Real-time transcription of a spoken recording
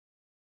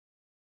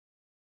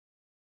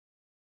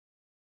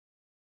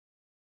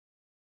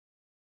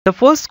The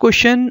first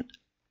question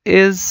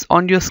is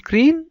on your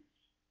screen.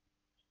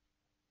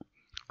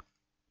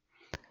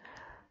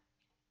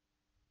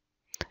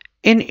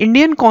 In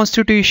Indian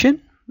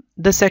Constitution,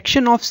 the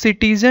section of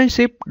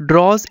citizenship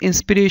draws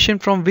inspiration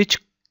from which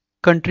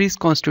country's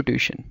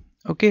constitution?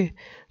 Okay,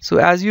 so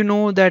as you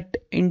know that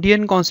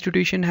Indian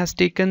Constitution has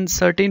taken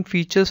certain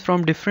features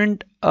from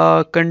different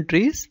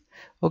countries.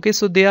 Okay,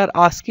 so they are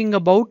asking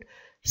about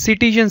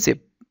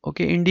citizenship.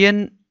 Okay,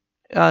 Indian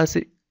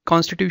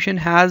Constitution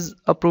has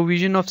a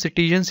provision of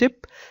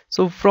citizenship.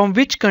 So from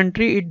which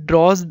country it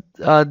draws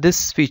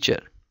this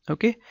feature?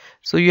 Okay,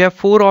 so you have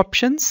four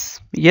options.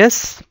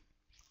 Yes,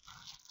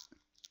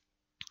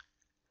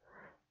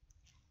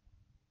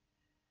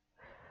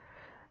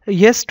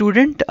 yes,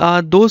 student.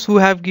 Those who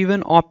have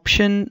given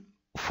option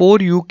 4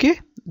 UK,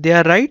 they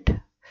are right.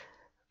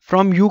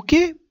 From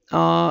UK,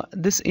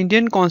 this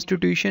Indian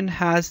Constitution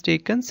has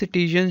taken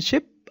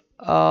citizenship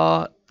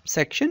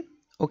section.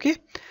 Okay.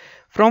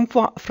 From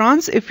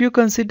France, if you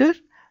consider,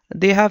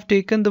 they have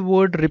taken the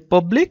word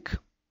republic.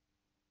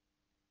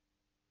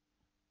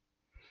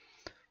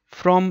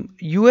 From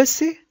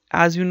USA,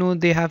 as you know,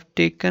 they have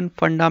taken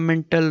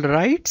fundamental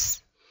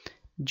rights,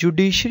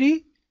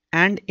 judiciary,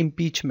 and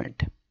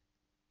impeachment.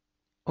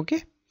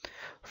 Okay.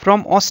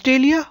 From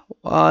Australia,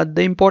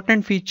 the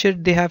important feature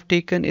they have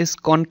taken is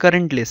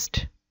concurrent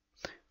list.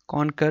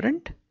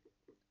 Concurrent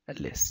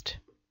list.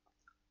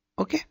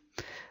 Okay.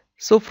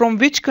 So from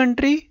which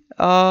country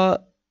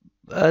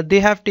they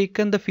have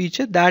taken the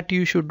feature, that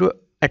you should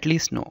at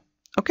least know.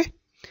 Okay.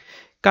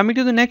 Coming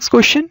to the next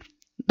question,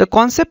 the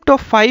concept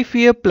of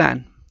 5-year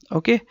plan.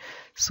 Okay.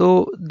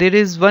 So there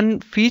is one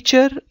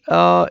feature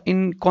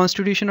in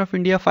Constitution of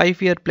India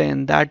 5-year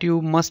plan that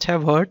you must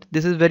have heard.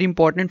 This is very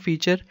important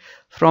feature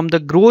from the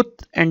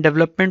growth and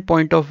development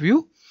point of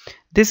view.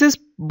 This is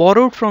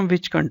borrowed from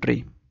which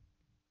country?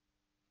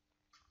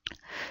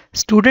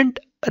 Student,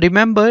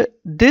 remember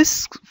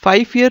this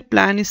 5-year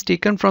plan is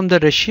taken from the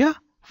Russia.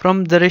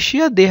 From the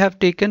Russia they have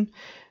taken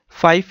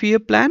 5-year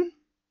plan,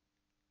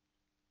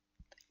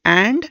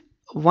 and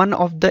one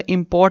of the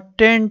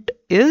important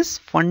is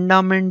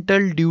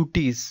fundamental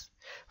duties.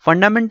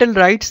 Fundamental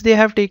rights they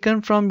have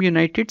taken from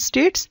United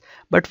States,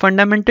 but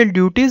fundamental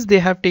duties they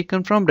have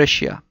taken from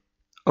Russia.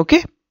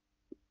 Okay.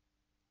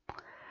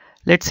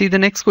 Let's see the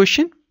next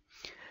question.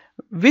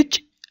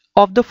 Which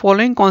of the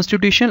following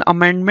constitutional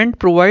amendment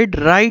provide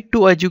right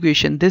to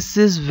education? This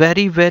is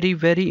very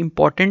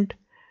important.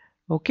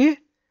 Okay.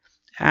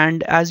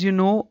 And as you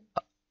know,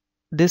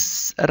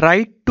 this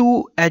right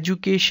to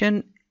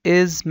education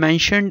is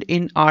mentioned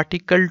in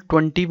Article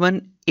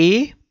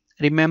 21A.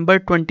 Remember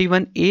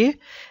 21A,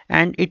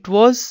 and it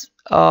was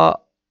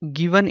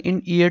given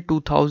in year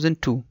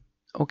 2002.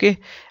 Okay,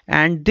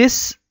 and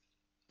this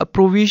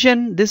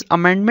provision, this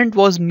amendment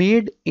was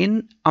made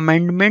in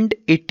Amendment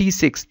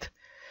 86th.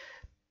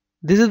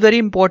 This is very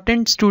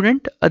important,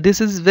 student.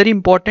 This is very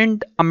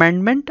important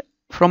amendment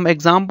from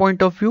exam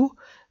point of view.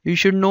 You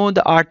should know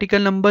the article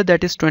number,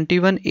 that is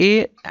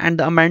 21A, and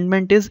the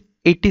amendment is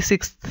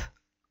 86th.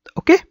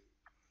 Okay.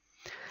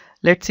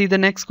 Let's see the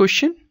next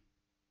question.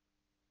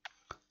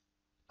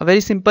 A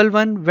very simple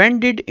one. When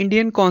did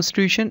Indian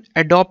Constitution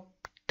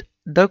adopt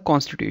the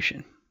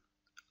Constitution?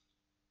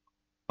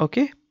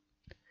 Okay.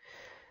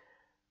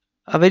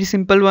 A very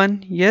simple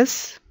one.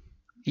 Yes.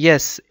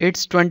 Yes,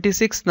 it's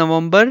 26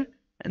 November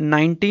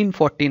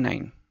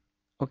 1949.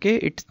 Okay.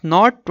 It's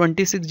not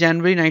 26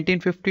 January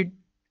 1950.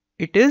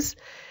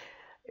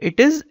 It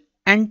is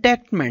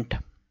enactment.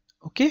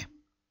 Okay.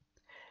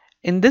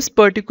 In this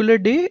particular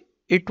day,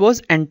 it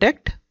was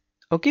enacted.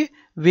 Okay,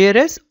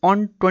 whereas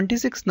on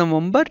 26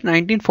 November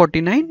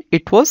 1949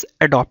 it was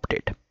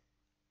adopted.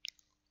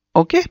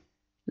 Okay,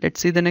 let's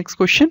see the next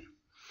question.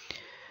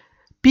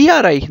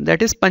 PRI,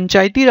 that is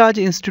Panchayati Raj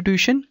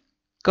institution,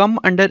 come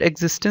under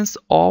existence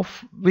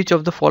of which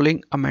of the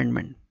following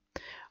amendment?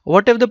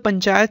 Whatever the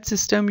panchayat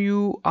system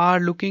you are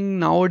looking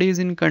nowadays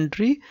in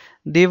country,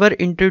 they were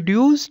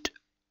introduced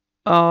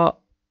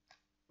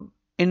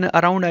in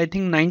around, I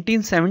think,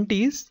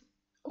 1970s.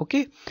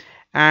 Okay,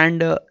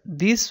 and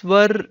these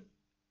were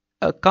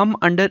come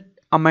under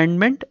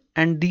amendment,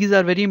 and these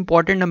are very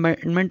important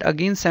amendment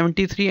again,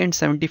 73 and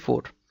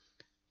 74.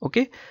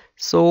 Okay,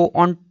 so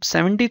on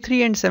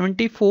 73 and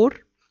 74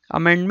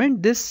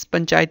 amendment, this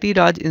Panchayati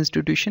Raj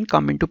institution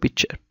come into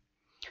picture.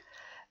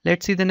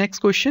 Let's see the next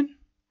question.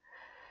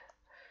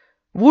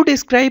 Who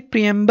describe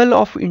preamble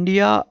of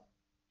India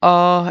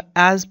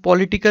as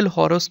political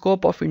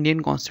horoscope of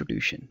Indian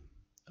Constitution?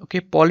 Okay,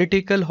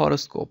 political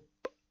horoscope.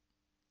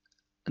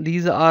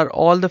 These are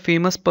all the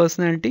famous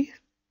personalities.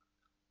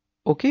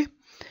 Okay,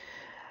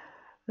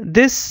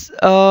 this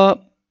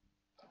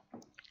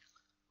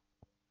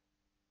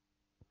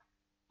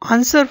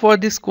answer for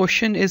this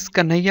question is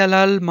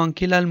Kanhaiyalal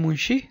Mankilal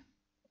Munshi.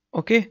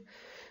 Okay,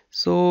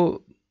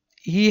 so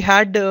he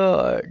had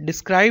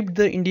described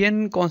the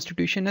Indian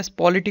Constitution as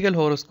political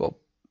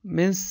horoscope.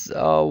 Means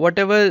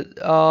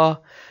whatever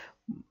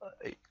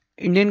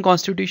Indian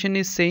Constitution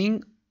is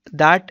saying,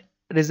 that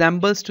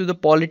resembles to the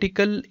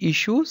political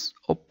issues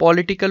or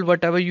political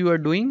whatever you are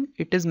doing,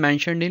 it is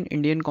mentioned in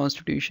Indian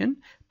Constitution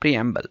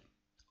preamble.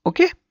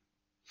 Okay.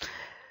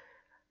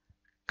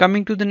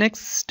 Coming to the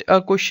next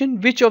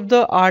question, which of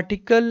the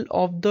article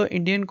of the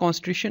Indian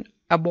Constitution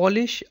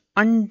abolish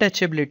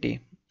untouchability?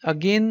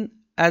 Again,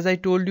 as I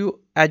told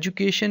you,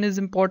 education is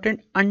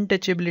important,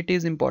 untouchability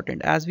is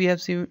important. As we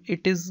have seen,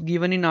 it is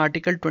given in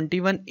Article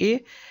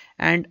 21A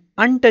and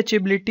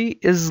untouchability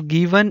is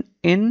given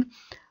in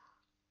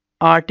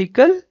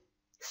Article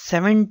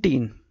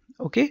 17.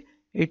 Okay,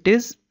 it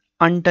is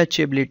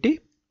untouchability.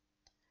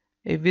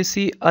 If we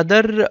see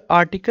other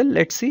article,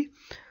 let's see.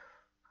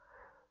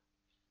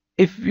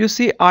 If you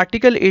see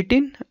Article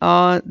 18,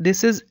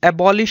 this is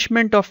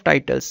abolishment of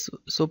titles.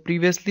 So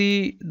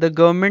previously the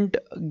government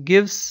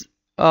gives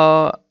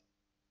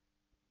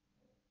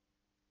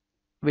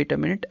wait a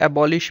minute,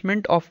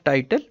 abolishment of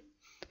title.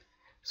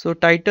 So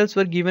titles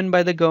were given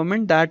by the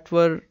government that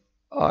were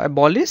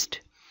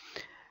abolished.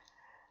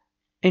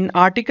 In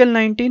Article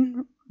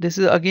 19, this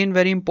is again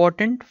very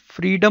important,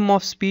 freedom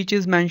of speech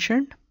is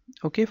mentioned.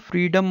 Okay,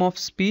 freedom of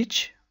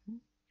speech,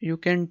 you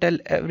can tell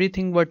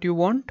everything what you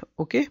want.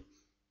 Okay,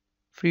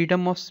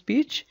 freedom of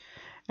speech.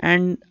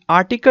 And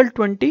Article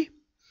 20,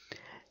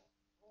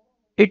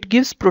 it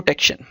gives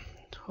protection.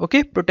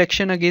 Okay,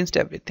 protection against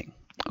everything.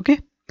 Okay,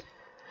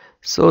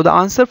 so the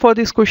answer for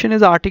this question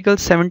is Article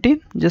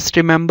 17. Just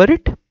remember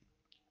it.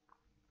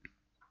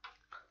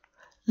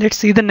 Let's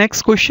see the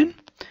next question.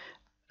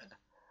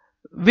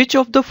 Which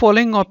of the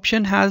following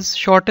option has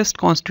shortest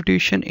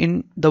constitution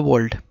in the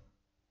world?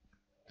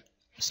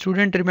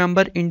 Student,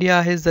 remember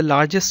India is the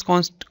largest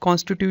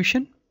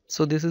constitution,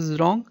 so this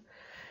is wrong.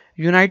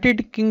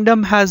 United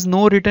Kingdom has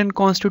no written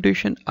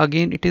constitution,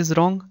 again it is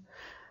wrong.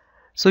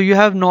 So you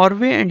have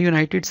Norway and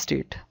United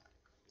States.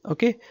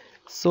 Okay,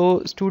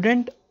 so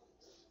student,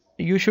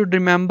 you should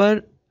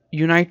remember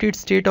United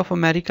States of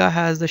America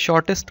has the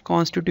shortest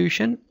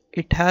constitution.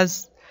 It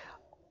has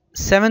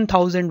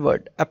 7,000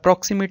 words,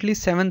 approximately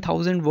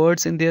 7,000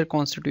 words in their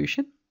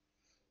constitution.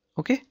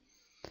 Okay,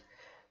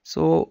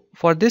 so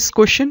for this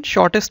question,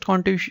 shortest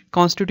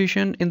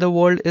constitution in the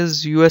world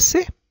is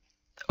USA.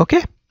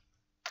 Okay,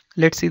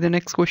 let's see the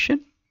next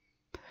question.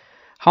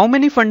 How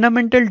many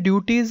fundamental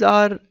duties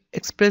are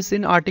expressed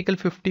in Article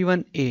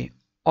 51A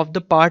of the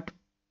Part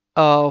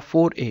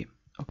 4A?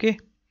 Okay,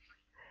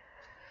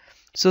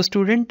 so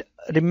student,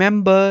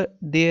 remember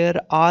there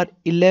are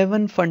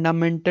 11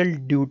 fundamental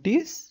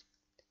duties,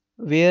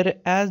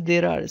 whereas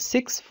there are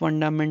 6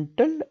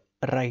 fundamental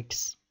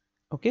rights.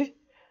 Okay,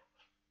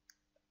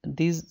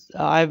 these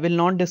I will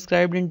not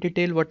describe in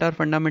detail what are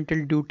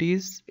fundamental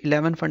duties.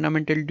 11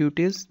 fundamental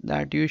duties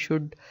that you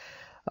should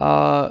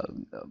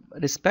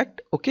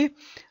respect. Okay,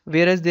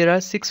 whereas there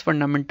are 6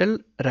 fundamental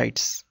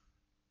rights.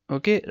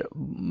 Okay,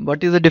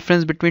 what is the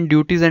difference between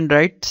duties and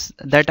rights,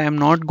 that I am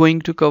not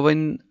going to cover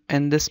in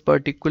this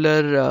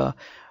particular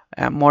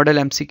model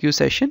MCQ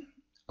session.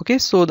 Okay,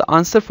 so the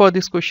answer for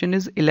this question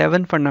is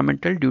 11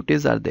 fundamental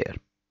duties are there.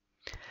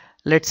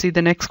 Let's see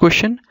the next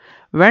question.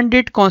 When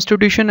did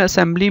Constitution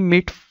Assembly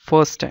meet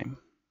first time?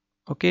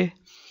 Okay,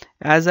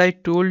 as I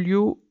told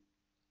you,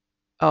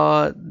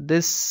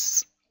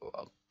 this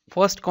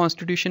first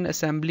Constitution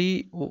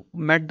Assembly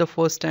met the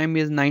first time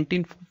is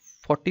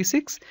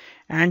 1946,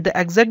 and the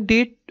exact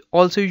date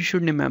also you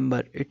should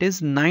remember, it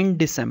is 9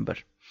 December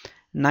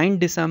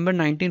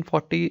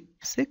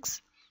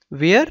 1946.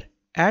 Where?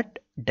 At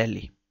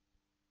Delhi.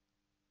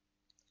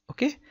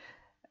 Okay,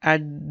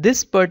 at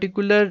this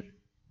particular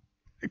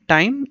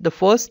time the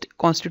first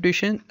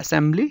Constitution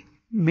Assembly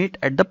met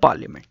at the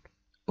Parliament.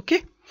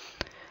 Okay,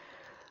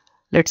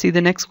 let's see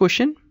the next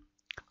question.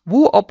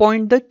 Who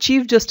appoint the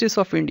Chief Justice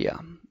of India?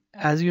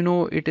 As you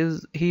know,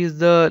 he is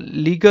the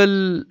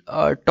legal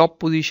top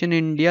position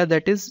in India,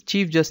 that is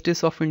Chief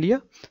Justice of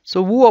India.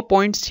 So who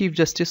appoints Chief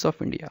Justice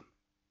of India?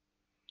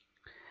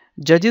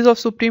 Judges of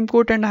Supreme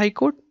Court and High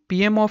Court,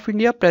 PM of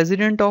India,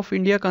 President of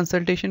India,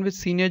 consultation with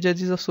senior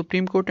judges of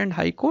Supreme Court and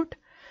High Court,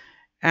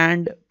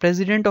 and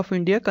President of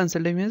India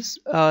consulting with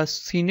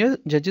senior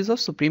judges of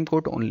Supreme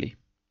Court only.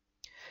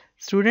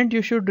 Student,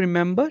 you should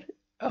remember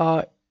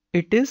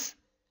it is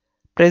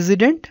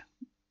President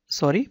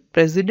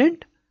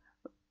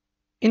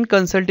in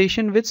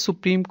consultation with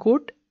Supreme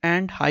Court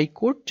and High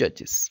Court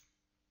judges.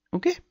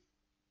 Okay.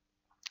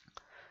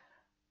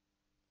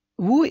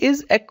 Who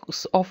is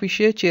ex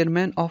officio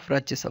chairman of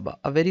Rajya Sabha?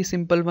 A very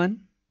simple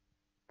one.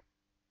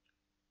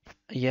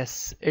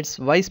 Yes, it's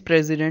Vice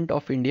President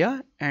of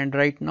India, and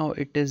right now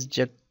it is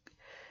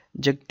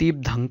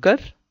Jagdeep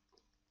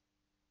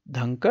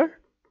Dhankar.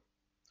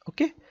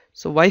 Okay,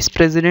 so Vice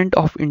President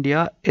of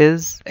India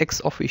is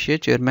ex officio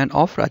chairman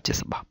of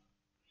Rajya Sabha.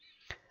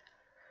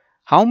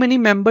 How many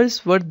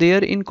members were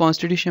there in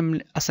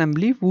Constitution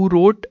Assembly who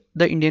wrote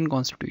the Indian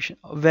Constitution?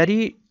 A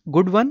very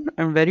good one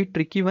and very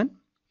tricky one.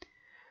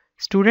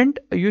 Student,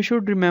 you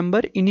should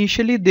remember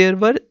initially there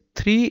were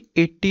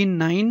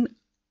 389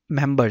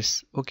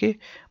 members. Okay,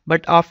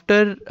 but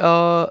after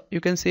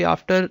you can say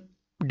after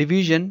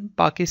division,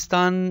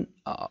 Pakistan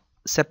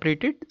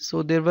separated.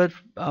 So there were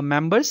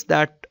members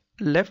that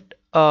left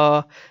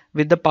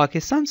with the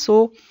Pakistan.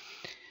 So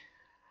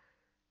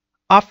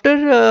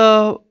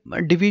after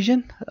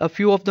division, a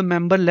few of the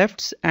member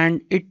left,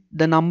 and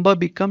the number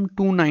become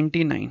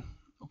 299.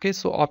 Okay,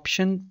 so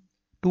option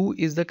 2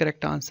 is the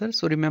correct answer.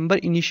 So remember,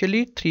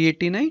 initially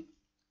 389.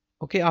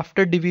 Okay,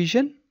 after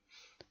division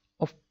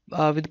of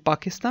with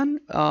Pakistan,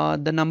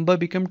 the number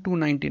became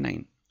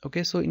 299.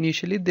 Okay, so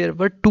initially there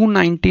were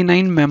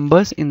 299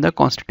 members in the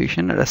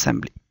Constitutional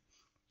Assembly.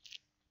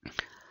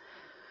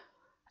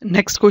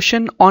 Next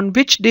question: on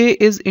which day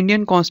is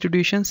Indian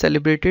Constitution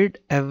celebrated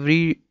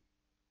every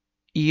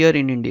year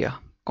in India?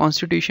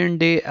 Constitution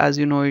Day, as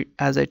you know,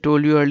 as I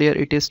told you earlier,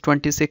 it is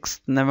 26th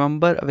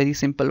November. A very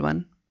simple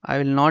one. I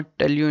will not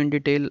tell you in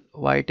detail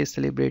why it is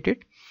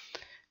celebrated.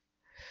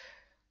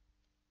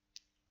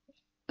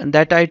 And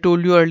that I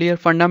told you earlier,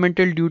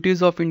 fundamental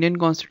duties of Indian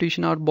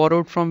Constitution are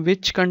borrowed from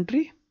which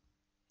country?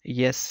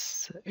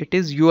 Yes, it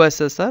is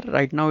USSR.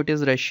 Right now it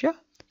is Russia.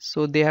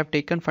 So they have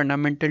taken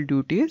fundamental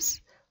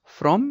duties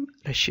from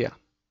Russia.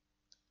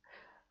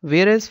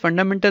 Whereas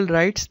fundamental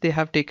rights they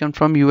have taken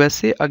from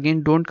USA.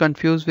 Again, don't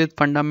confuse with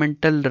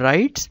fundamental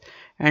rights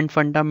and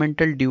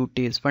fundamental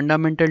duties.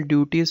 Fundamental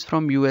duties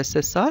from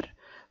USSR,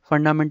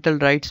 fundamental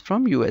rights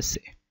from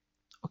USA.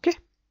 Okay.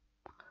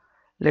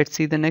 Let's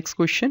see the next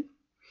question.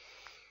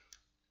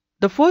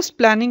 The first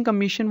planning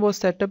commission was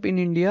set up in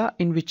India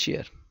in which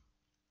year?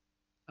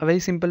 A very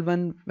simple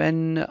one.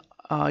 When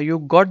you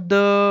got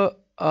the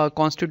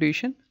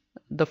constitution,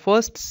 the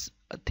first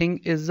thing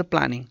is the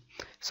planning.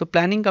 So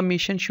planning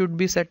commission should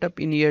be set up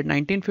in year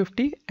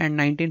 1950, and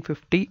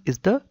 1950 is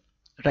the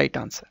right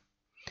answer.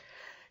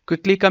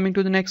 Quickly coming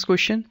to the next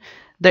question.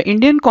 The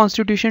Indian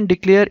Constitution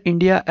declare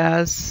India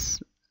as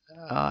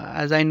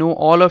I know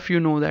all of you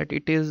know that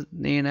it is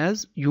known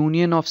as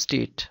Union of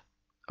State.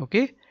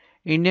 Okay,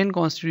 Indian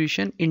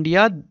Constitution,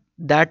 India,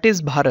 that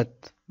is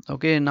Bharat.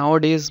 Okay,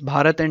 nowadays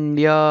Bharat and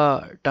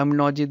India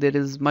terminology there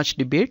is much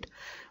debate,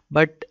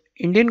 but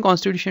Indian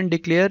Constitution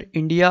declare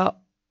India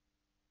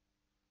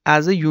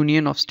as a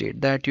union of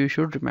state, that you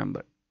should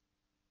remember.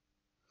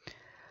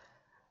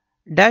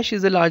 Dash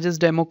is the largest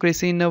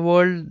democracy in the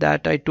world,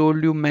 that I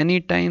told you many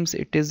times,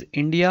 it is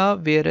India,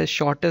 whereas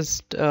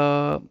shortest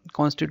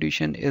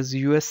constitution is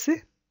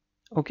USA.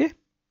 Okay.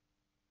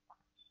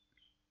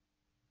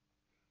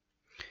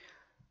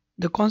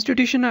 The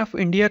Constitution of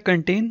India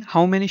contain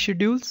how many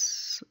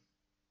schedules?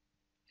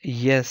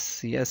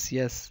 Yes.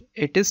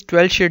 It is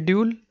 12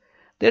 schedule.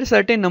 There are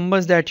certain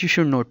numbers that you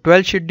should know.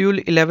 12 schedule,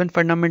 11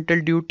 fundamental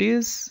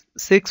duties,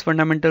 6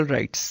 fundamental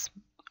rights.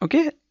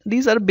 Okay,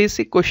 these are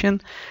basic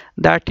questions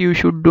that you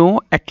should know,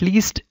 at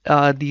least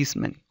these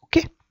many.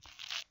 Okay.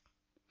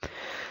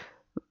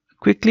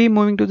 Quickly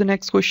moving to the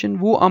next question.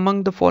 Who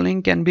among the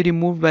following can be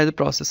removed by the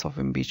process of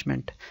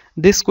impeachment?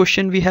 This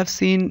question we have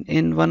seen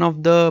in one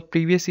of the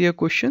previous year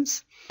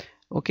questions.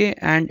 Okay,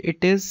 and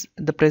it is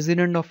the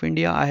President of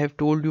India. I have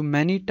told you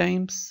many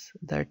times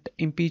that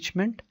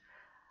impeachment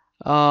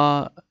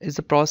is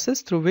a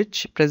process through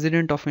which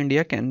President of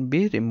India can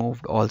be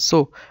removed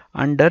also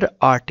under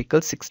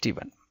Article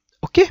 61.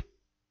 Okay.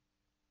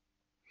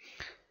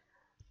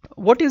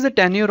 What is the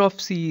tenure of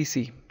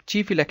CEC,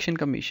 Chief Election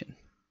Commission?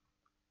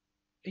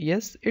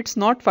 Yes, it's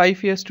not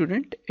 5 year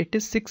student, it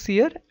is 6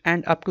 year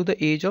and up to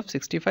the age of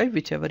 65,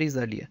 whichever is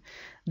earlier.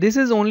 This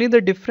is only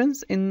the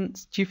difference in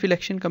Chief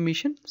Election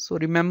Commission. So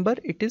remember,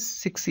 it is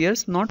 6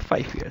 years, not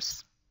 5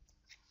 years.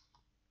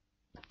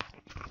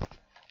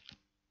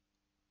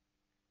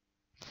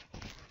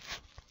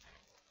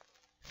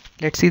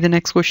 Let's see the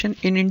next question.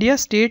 In India,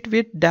 state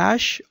with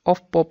dash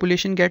of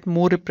population get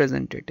more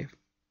representative.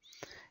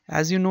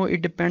 As you know,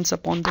 it depends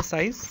upon the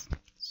size.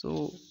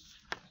 So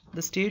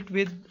the state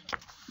with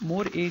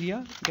more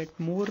area get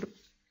more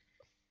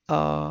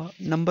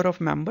number of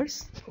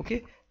members.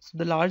 Okay, so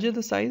the larger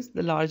the size,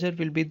 the larger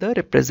will be the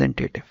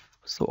representative.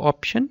 So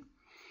option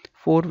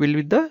 4 will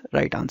be the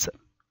right answer.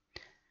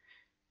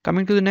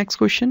 Coming to the next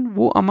question.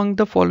 Who among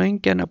the following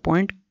can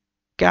appoint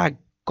CAG,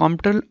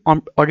 Comptroller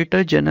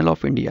Auditor General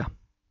of India?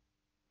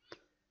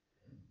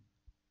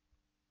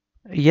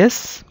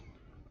 Yes,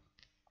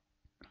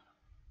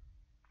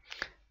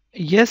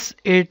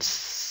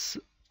 it's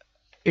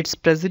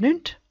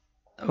president.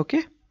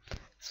 Okay,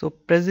 so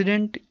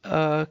president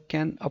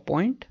can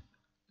appoint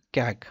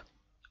CAG.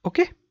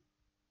 Okay.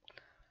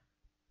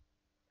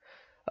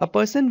 A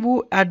person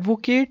who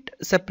advocate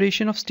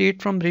separation of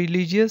state from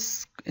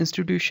religious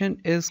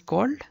institution is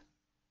called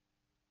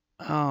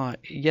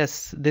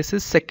yes, this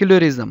is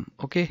secularism.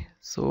 Okay,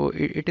 so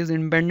it is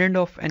independent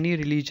of any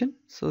religion.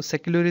 So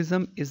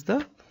secularism is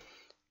the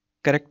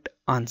correct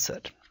answer.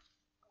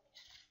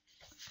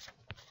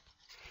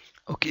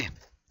 Okay,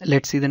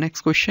 let's see the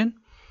next question.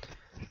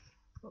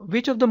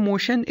 Which of the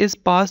motion is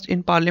passed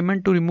in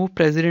Parliament to remove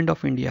President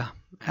of India?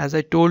 As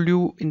I told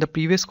you in the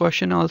previous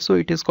question also,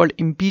 it is called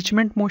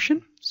impeachment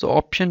motion. So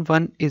option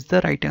 1 is the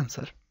right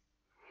answer.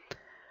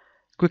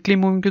 Quickly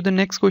moving to the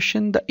next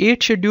question. The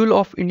 8th schedule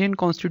of Indian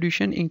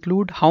Constitution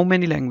include how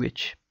many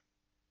language?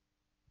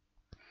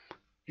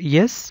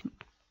 Yes,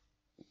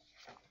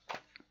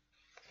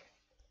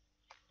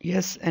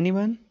 Yes,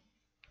 anyone?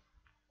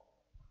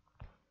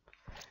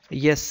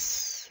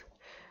 Yes.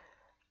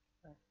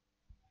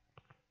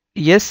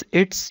 Yes,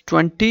 it's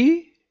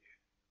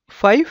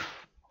 25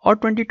 or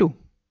 22.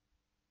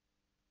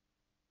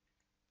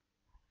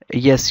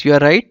 Yes, you are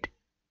right.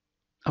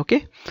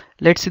 Okay,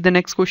 let's see the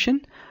next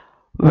question.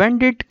 When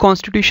did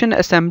Constitution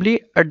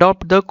Assembly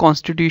adopt the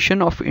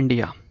Constitution of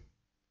India?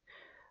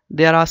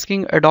 They are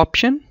asking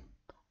adoption.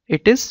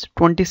 It is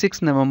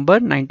 26 November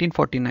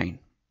 1949.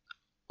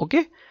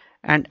 Okay,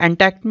 and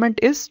enactment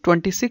is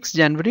 26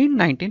 January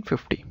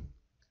 1950.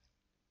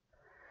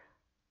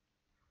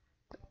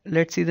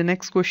 Let's see the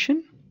next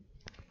question.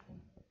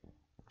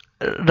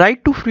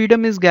 Right to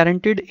freedom is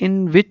guaranteed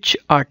in which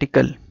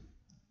article?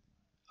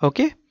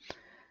 Okay,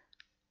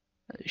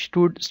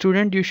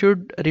 student, you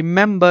should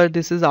remember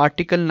this is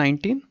article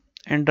 19,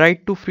 and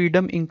right to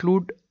freedom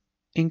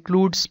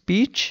includes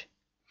speech,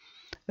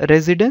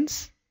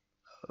 residence.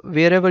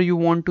 Wherever you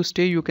want to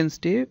stay, you can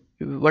stay.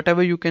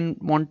 Whatever you can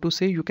want to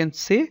say, you can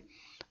say.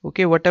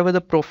 Okay, whatever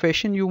the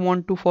profession you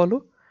want to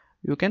follow,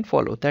 you can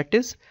follow. That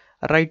is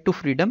right to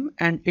freedom,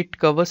 and it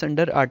covers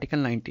under article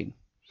 19.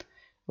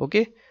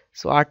 Okay,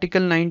 so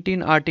article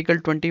 19, article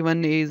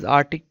 21 is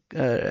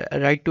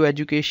right to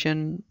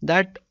education.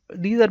 That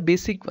these are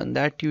basic one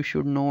that you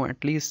should know,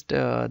 at least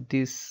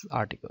these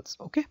articles.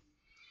 Okay,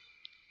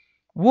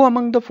 who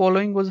among the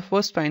following was the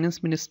first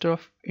finance minister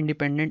of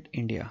independent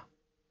India?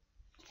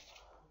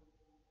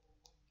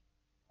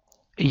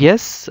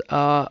 Yes,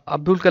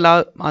 Abdul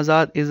Kalam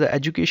Azad is the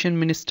education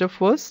minister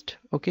first.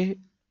 Okay,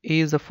 he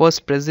is the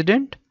first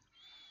president.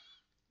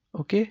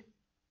 Okay,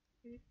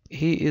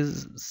 he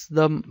is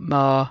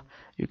the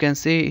you can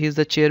say he is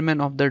the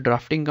chairman of the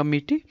drafting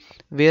committee,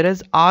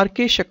 whereas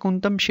R.K.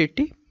 Shakuntam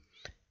Shetty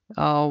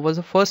was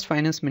the first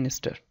finance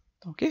minister,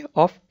 okay,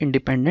 of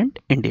independent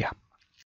India.